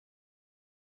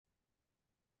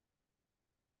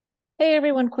Hey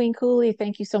everyone, Queen Cooley,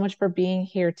 thank you so much for being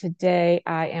here today.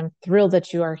 I am thrilled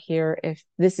that you are here. If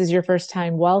this is your first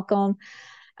time, welcome.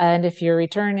 And if you're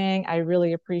returning, I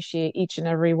really appreciate each and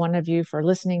every one of you for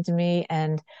listening to me.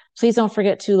 And please don't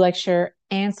forget to like, share,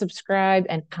 and subscribe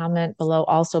and comment below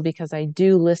also because I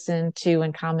do listen to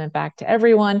and comment back to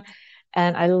everyone.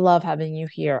 And I love having you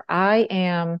here. I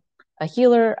am a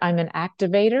healer, I'm an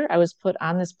activator. I was put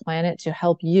on this planet to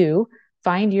help you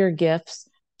find your gifts,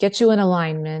 get you in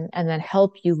alignment, and then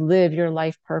help you live your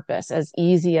life purpose as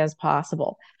easy as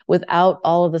possible without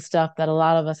all of the stuff that a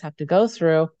lot of us have to go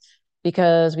through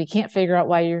because we can't figure out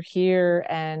why you're here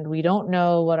and we don't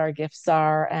know what our gifts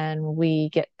are and we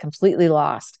get completely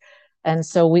lost. And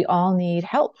so we all need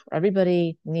help.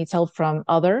 Everybody needs help from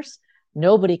others.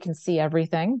 Nobody can see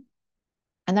everything.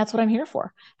 And that's what I'm here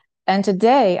for. And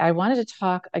today I wanted to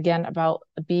talk again about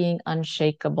being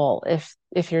unshakable.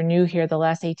 If you're new here, the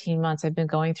last 18 months I've been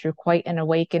going through quite an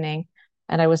awakening,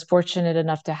 and I was fortunate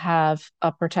enough to have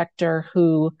a protector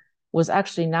who was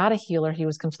actually not a healer. He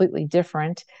was completely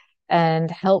different and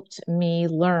helped me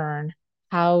learn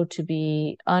how to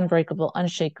be unbreakable,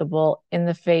 unshakable in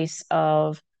the face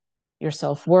of your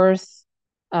self-worth,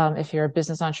 if you're a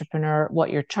business entrepreneur,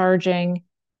 what you're charging,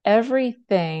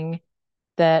 everything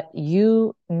that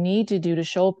you need to do to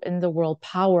show up in the world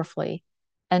powerfully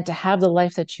and to have the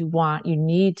life that you want, you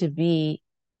need to be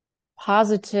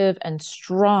positive and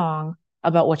strong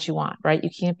about what you want, right? You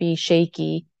can't be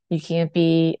shaky. You can't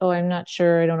be, oh, I'm not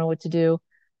sure. I don't know what to do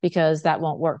because that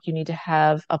won't work. You need to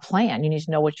have a plan. You need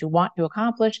to know what you want to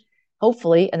accomplish,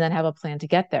 hopefully, and then have a plan to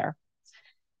get there.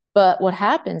 But what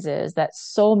happens is that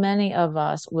so many of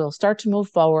us will start to move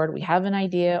forward. We have an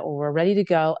idea or we're ready to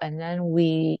go, and then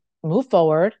we move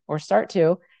forward or start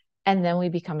to, and then we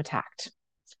become attacked.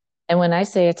 And when I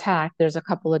say attack, there's a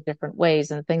couple of different ways.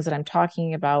 And the things that I'm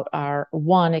talking about are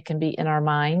one, it can be in our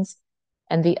minds,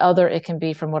 and the other, it can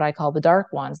be from what I call the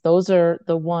dark ones. Those are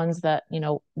the ones that,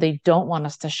 they don't want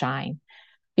us to shine.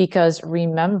 Because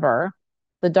remember,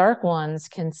 the dark ones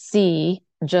can see,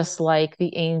 just like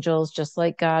the angels, just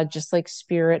like God, just like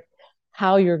spirit,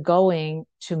 how you're going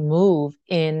to move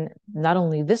in not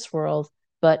only this world,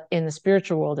 but in the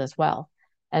spiritual world as well.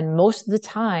 And most of the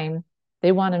time,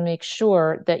 they want to make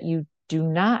sure that you do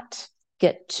not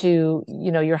get to,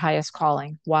 your highest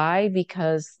calling. Why?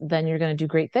 Because then you're going to do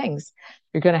great things.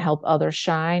 You're going to help others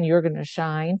shine. You're going to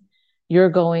shine. You're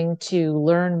going to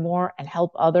learn more and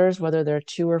help others, whether they're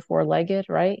two or four-legged,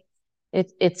 right?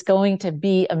 It's going to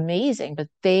be amazing, but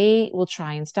they will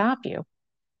try and stop you.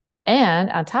 And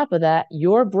on top of that,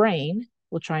 your brain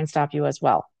will try and stop you as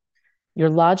well. Your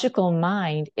logical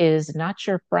mind is not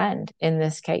your friend in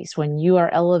this case. When you are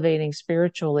elevating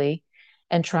spiritually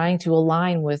and trying to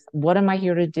align with what am I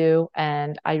here to do?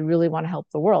 And I really want to help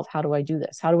the world. How do I do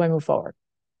this? How do I move forward?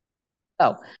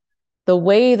 So the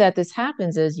way that this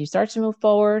happens is you start to move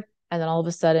forward and then all of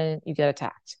a sudden you get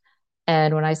attacked.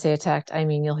 And when I say attacked, I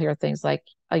mean, you'll hear things like,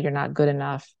 oh, you're not good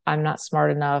enough. I'm not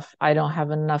smart enough. I don't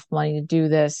have enough money to do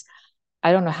this.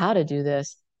 I don't know how to do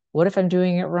this. What if I'm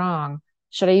doing it wrong?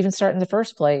 Should I even start in the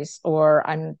first place? Or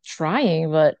I'm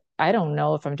trying, but I don't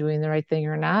know if I'm doing the right thing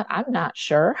or not. I'm not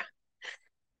sure.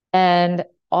 And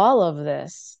all of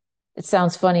this, it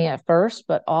sounds funny at first,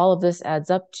 but all of this adds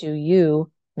up to you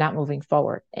not moving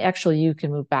forward. Actually, you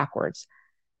can move backwards.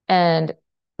 And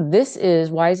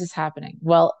why is this happening?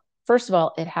 Well, first of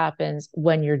all, it happens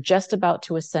when you're just about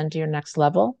to ascend to your next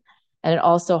level. And it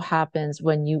also happens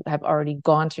when you have already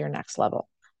gone to your next level.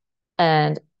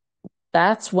 And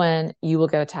that's when you will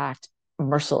get attacked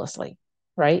mercilessly,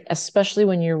 right? Especially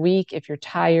when you're weak, if you're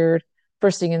tired,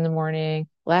 first thing in the morning,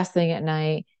 last thing at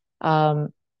night, um,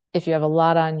 if you have a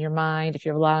lot on your mind, if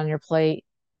you have a lot on your plate,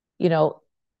 you know,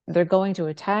 they're going to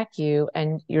attack you,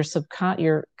 and your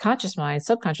conscious mind,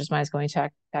 subconscious mind is going to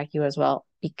attack you as well.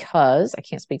 Because I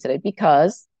can't speak today,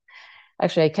 because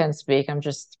actually I can speak, I'm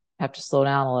just have to slow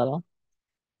down a little.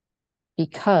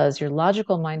 Because your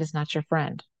logical mind is not your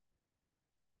friend.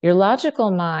 Your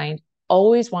logical mind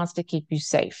always wants to keep you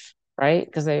safe, right?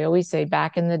 Because they always say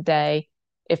back in the day,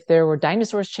 if there were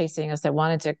dinosaurs chasing us that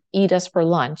wanted to eat us for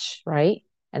lunch, right?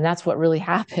 And that's what really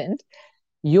happened.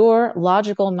 Your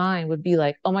logical mind would be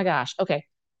like, oh my gosh, okay,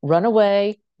 run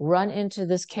away, run into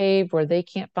this cave where they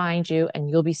can't find you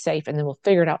and you'll be safe. And then we'll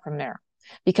figure it out from there.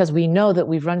 Because we know that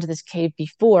we've run to this cave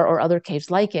before or other caves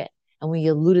like it, and we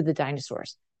eluded the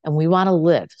dinosaurs and we want to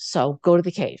live. So go to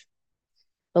the cave.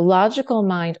 The logical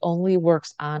mind only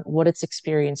works on what it's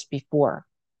experienced before.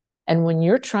 And when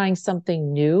you're trying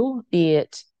something new, be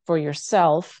it for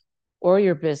yourself or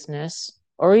your business,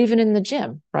 or even in the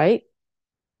gym, right?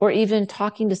 Or even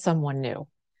talking to someone new,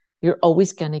 you're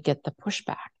always going to get the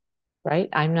pushback. right?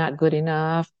 I'm not good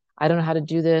enough. I don't know how to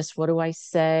do this. What do I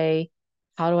say?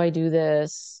 How do I do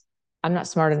this? I'm not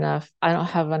smart enough. I don't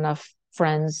have enough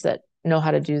friends that know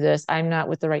how to do this. I'm not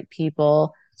with the right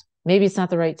people. Maybe it's not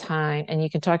the right time. And you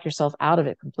can talk yourself out of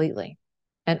it completely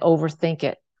and overthink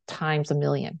it times a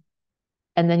million.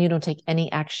 And then you don't take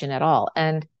any action at all.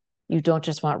 And you don't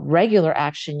just want regular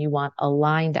action, you want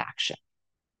aligned action.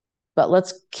 But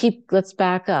let's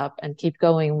back up and keep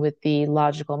going with the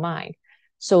logical mind.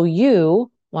 So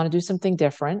you want to do something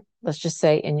different. Let's just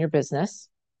say in your business.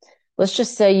 Let's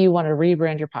just say you want to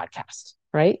rebrand your podcast,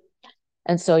 right?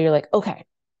 And so you're like, okay,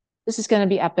 this is going to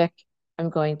be epic. I'm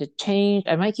going to change.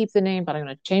 I might keep the name, but I'm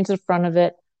going to change the front of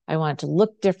it. I want it to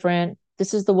look different.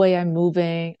 This is the way I'm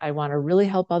moving. I want to really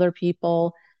help other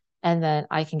people. And then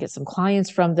I can get some clients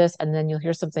from this. And then you'll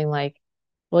hear something like,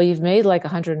 well, you've made like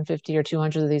 150 or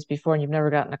 200 of these before and you've never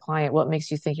gotten a client. What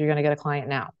makes you think you're going to get a client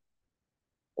now?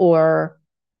 Or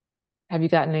have you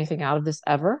gotten anything out of this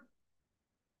ever?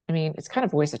 I mean, it's kind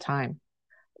of a waste of time.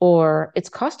 Or it's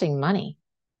costing money.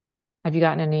 Have you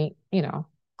gotten any,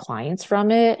 clients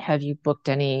from it? Have you booked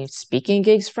any speaking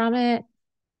gigs from it?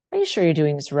 Are you sure you're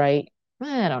doing this right?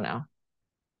 I don't know.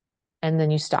 And then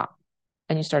you stop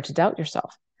and you start to doubt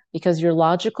yourself because your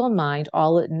logical mind,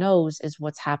 all it knows is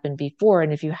what's happened before.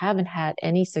 And if you haven't had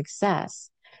any success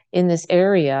in this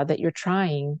area that you're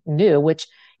trying new, which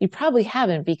you probably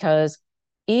haven't, because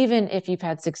even if you've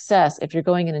had success, if you're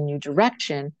going in a new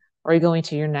direction or you're going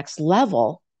to your next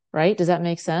level, right? Does that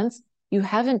make sense? You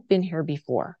haven't been here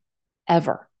before,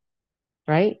 ever,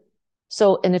 right?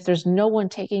 So, and if there's no one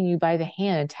taking you by the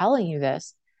hand and telling you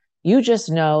this, you just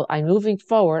know I'm moving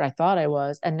forward. I thought I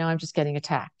was, and now I'm just getting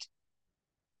attacked.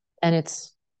 And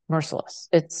it's merciless.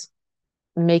 It's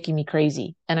making me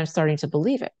crazy. And I'm starting to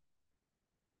believe it.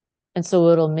 And so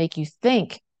it'll make you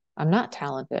think, I'm not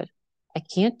talented. I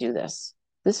can't do this.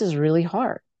 This is really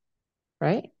hard.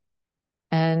 Right.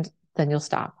 And then you'll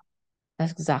stop.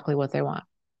 That's exactly what they want.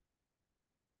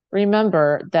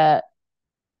 Remember that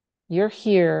you're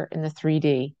here in the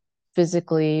 3D,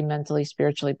 physically, mentally,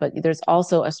 spiritually, but there's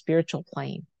also a spiritual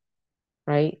plane,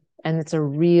 right? And it's a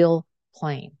real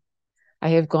plane. I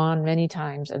have gone many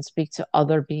times and speak to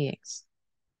other beings,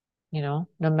 no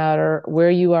matter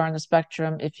where you are on the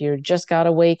spectrum. If you're just got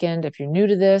awakened, if you're new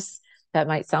to this, that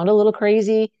might sound a little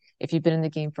crazy. If you've been in the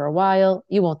game for a while,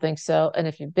 you won't think so. And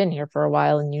if you've been here for a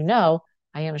while and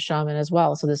I am a shaman as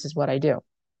well. So this is what I do,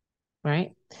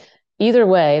 right? Either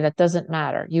way, that doesn't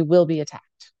matter. You will be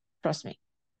attacked. Trust me.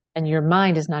 And your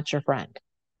mind is not your friend.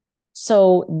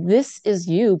 So this is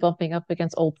you bumping up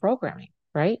against old programming,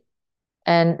 right?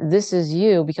 And this is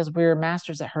you because we're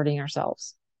masters at hurting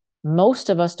ourselves. Most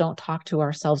of us don't talk to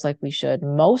ourselves like we should.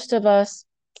 Most of us,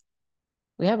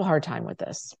 we have a hard time with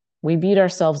this. We beat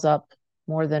ourselves up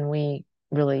more than we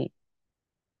really,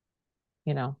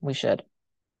 we should.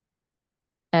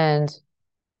 And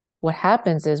what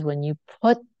happens is when you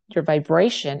put your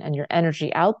vibration and your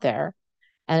energy out there,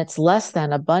 and it's less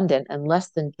than abundant and less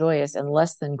than joyous and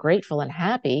less than grateful and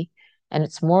happy. And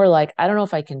it's more like, I don't know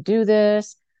if I can do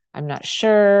this. I'm not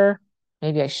sure.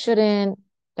 Maybe I shouldn't.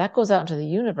 That goes out into the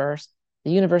universe.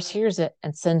 The universe hears it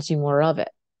and sends you more of it.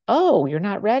 Oh, you're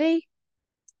not ready?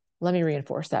 Let me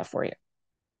reinforce that for you.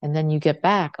 And then you get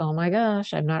back, oh my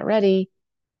gosh, I'm not ready.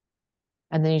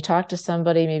 And then you talk to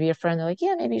somebody, maybe a friend, they're like,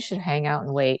 yeah, maybe you should hang out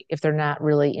and wait if they're not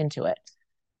really into it.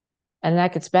 And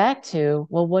that gets back to,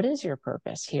 well, what is your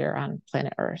purpose here on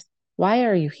planet Earth? Why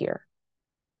are you here?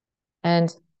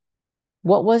 And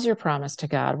what was your promise to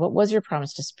God? What was your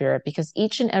promise to Spirit? Because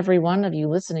each and every one of you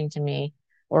listening to me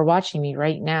or watching me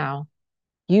right now,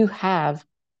 you have,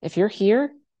 if you're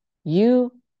here,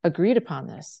 you agreed upon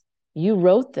this. You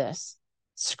wrote this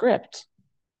script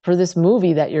for this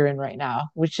movie that you're in right now,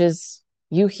 which is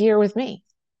you here with me.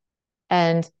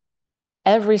 And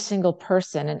every single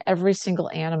person and every single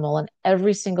animal and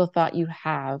every single thought you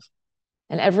have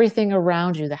and everything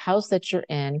around you, the house that you're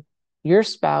in, your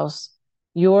spouse,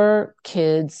 your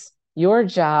kids, your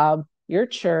job, your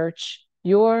church,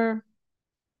 your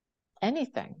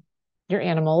anything, your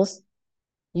animals,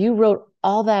 you wrote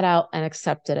all that out and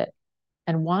accepted it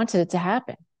and wanted it to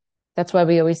happen. That's why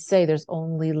we always say there's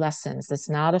only lessons. It's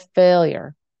not a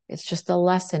failure. It's just a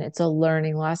lesson. It's a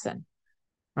learning lesson,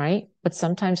 right? But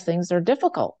sometimes things are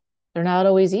difficult. They're not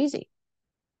always easy.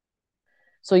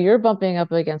 So you're bumping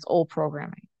up against old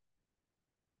programming.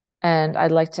 And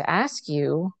I'd like to ask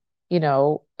you,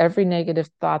 every negative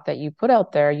thought that you put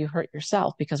out there, you hurt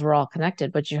yourself because we're all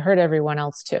connected, but you hurt everyone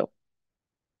else too,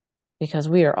 because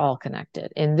we are all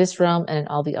connected in this realm and in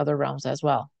all the other realms as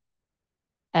well.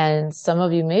 And some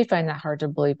of you may find that hard to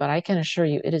believe, but I can assure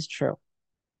you it is true,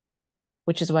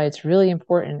 which is why it's really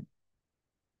important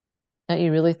that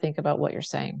you really think about what you're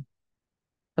saying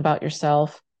about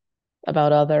yourself,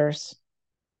 about others.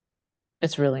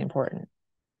 It's really important.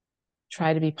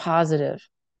 Try to be positive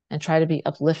and try to be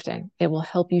uplifting. It will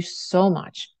help you so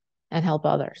much and help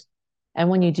others. And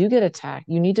when you do get attacked,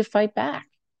 you need to fight back,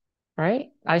 right?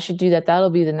 I should do that. That'll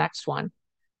be the next one.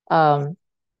 Um,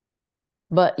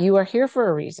 but you are here for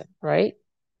a reason, right?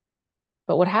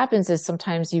 But what happens is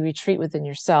sometimes you retreat within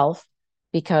yourself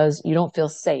because you don't feel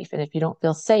safe. And if you don't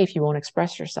feel safe, you won't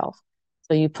express yourself.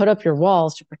 So you put up your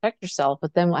walls to protect yourself.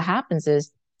 But then what happens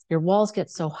is your walls get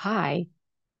so high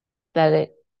that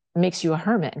it makes you a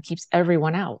hermit and keeps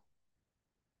everyone out.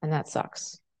 And that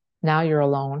sucks. Now you're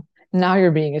alone. Now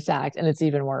you're being attacked, and it's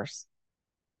even worse.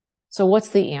 So, what's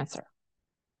the answer?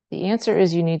 The answer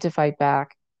is you need to fight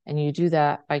back, and you do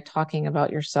that by talking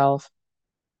about yourself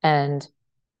and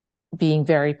being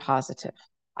very positive.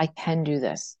 I can do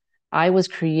this. I was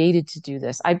created to do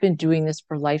this. I've been doing this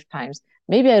for lifetimes.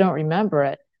 Maybe I don't remember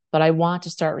it, but I want to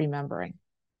start remembering.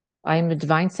 I am a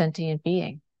divine sentient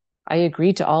being. I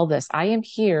agree to all this. I am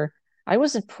here. I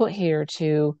wasn't put here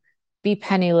to be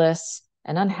penniless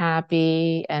and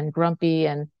unhappy and grumpy.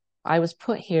 And I was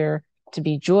put here to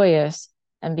be joyous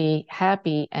and be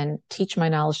happy and teach my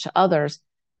knowledge to others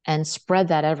and spread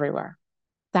that everywhere.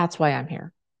 That's why I'm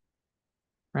here.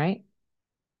 Right.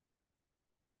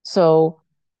 So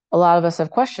a lot of us have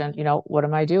questioned, what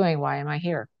am I doing? Why am I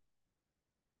here?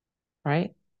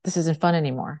 Right. This isn't fun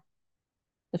anymore.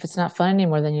 If it's not fun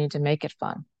anymore, then you need to make it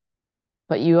fun.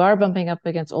 But you are bumping up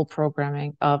against old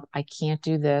programming of, I can't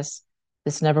do this.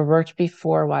 This never worked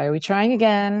before. Why are we trying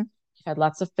again? You've had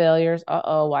lots of failures.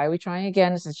 Uh-oh, why are we trying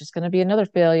again? This is just going to be another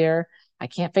failure. I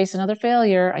can't face another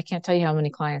failure. I can't tell you how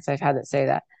many clients I've had that say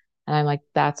that. And I'm like,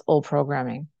 that's old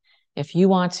programming. If you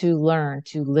want to learn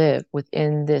to live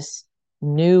within this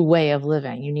new way of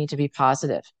living, you need to be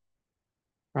positive,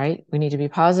 right? We need to be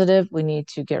positive. We need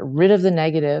to get rid of the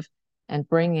negative and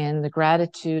bring in the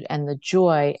gratitude and the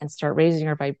joy and start raising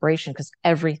our vibration because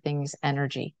everything's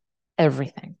energy,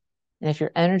 everything. And if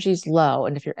your energy's low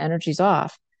and if your energy's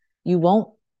off, you won't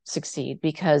succeed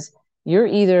because you're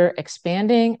either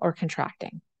expanding or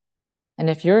contracting. And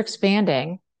if you're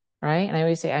expanding, right? And I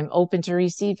always say, I'm open to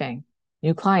receiving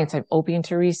new clients. I'm open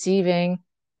to receiving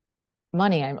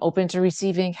money. I'm open to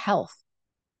receiving health.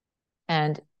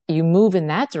 And you move in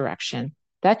that direction,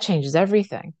 that changes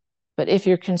everything. But if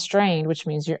you're constrained, which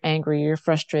means you're angry, you're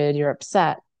frustrated, you're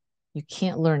upset, you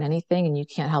can't learn anything and you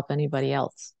can't help anybody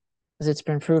else. Because it's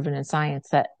been proven in science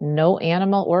that no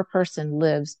animal or person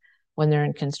lives when they're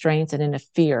in constraints and in a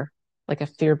fear, like a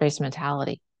fear-based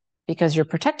mentality, because you're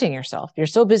protecting yourself. You're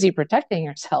so busy protecting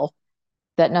yourself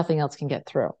that nothing else can get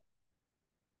through.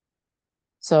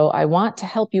 So I want to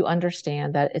help you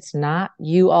understand that it's not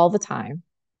you all the time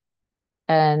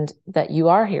and that you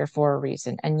are here for a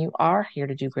reason and you are here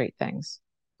to do great things.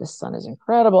 The sun is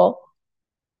incredible.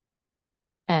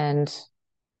 And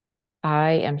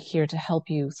I am here to help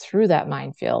you through that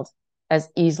minefield as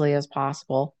easily as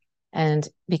possible. And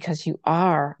because you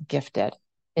are gifted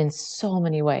in so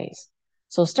many ways.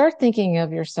 So start thinking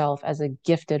of yourself as a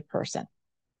gifted person.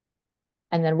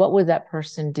 And then what would that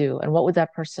person do? And what would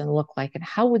that person look like? And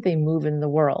how would they move in the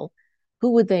world?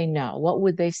 Who would they know? What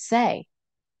would they say?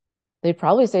 They'd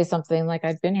probably say something like,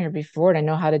 I've been here before and I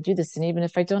know how to do this. And even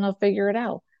if I don't, I'll figure it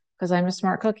out because I'm a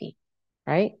smart cookie,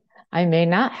 right? I may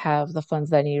not have the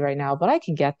funds I need right now, but I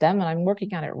can get them and I'm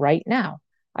working on it right now.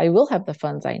 I will have the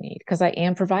funds I need because I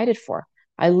am provided for.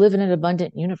 I live in an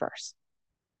abundant universe.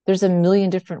 There's a million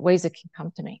different ways it can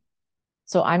come to me.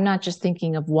 So I'm not just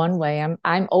thinking of one way.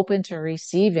 I'm open to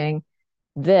receiving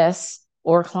this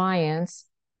or clients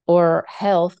or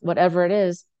health, whatever it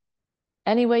is,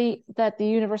 any way that the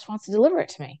universe wants to deliver it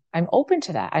to me. I'm open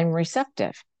to that. I'm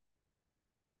receptive.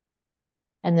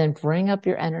 And then bring up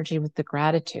your energy with the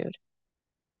gratitude.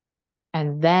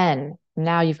 And then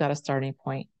now you've got a starting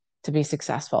point to be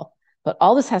successful. But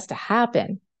all this has to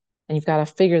happen, and you've got to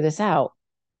figure this out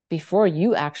before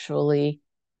you actually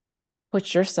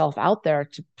put yourself out there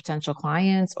to potential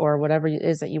clients or whatever it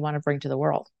is that you want to bring to the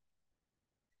world.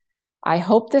 I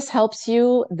hope this helps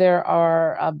you. There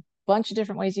are a bunch of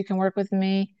different ways you can work with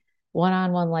me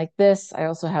one-on-one like this. I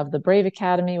also have the Brave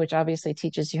Academy, which obviously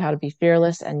teaches you how to be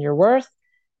fearless and your worth.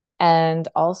 And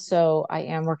also I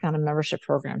am working on a membership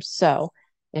program. So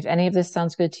if any of this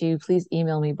sounds good to you, please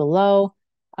email me below.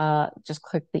 Just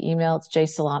click the email. It's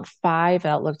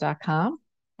jsalon5@outlook.com.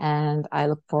 And I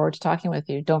look forward to talking with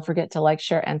you. Don't forget to like,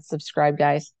 share, and subscribe,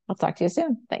 guys. I'll talk to you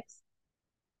soon. Thanks.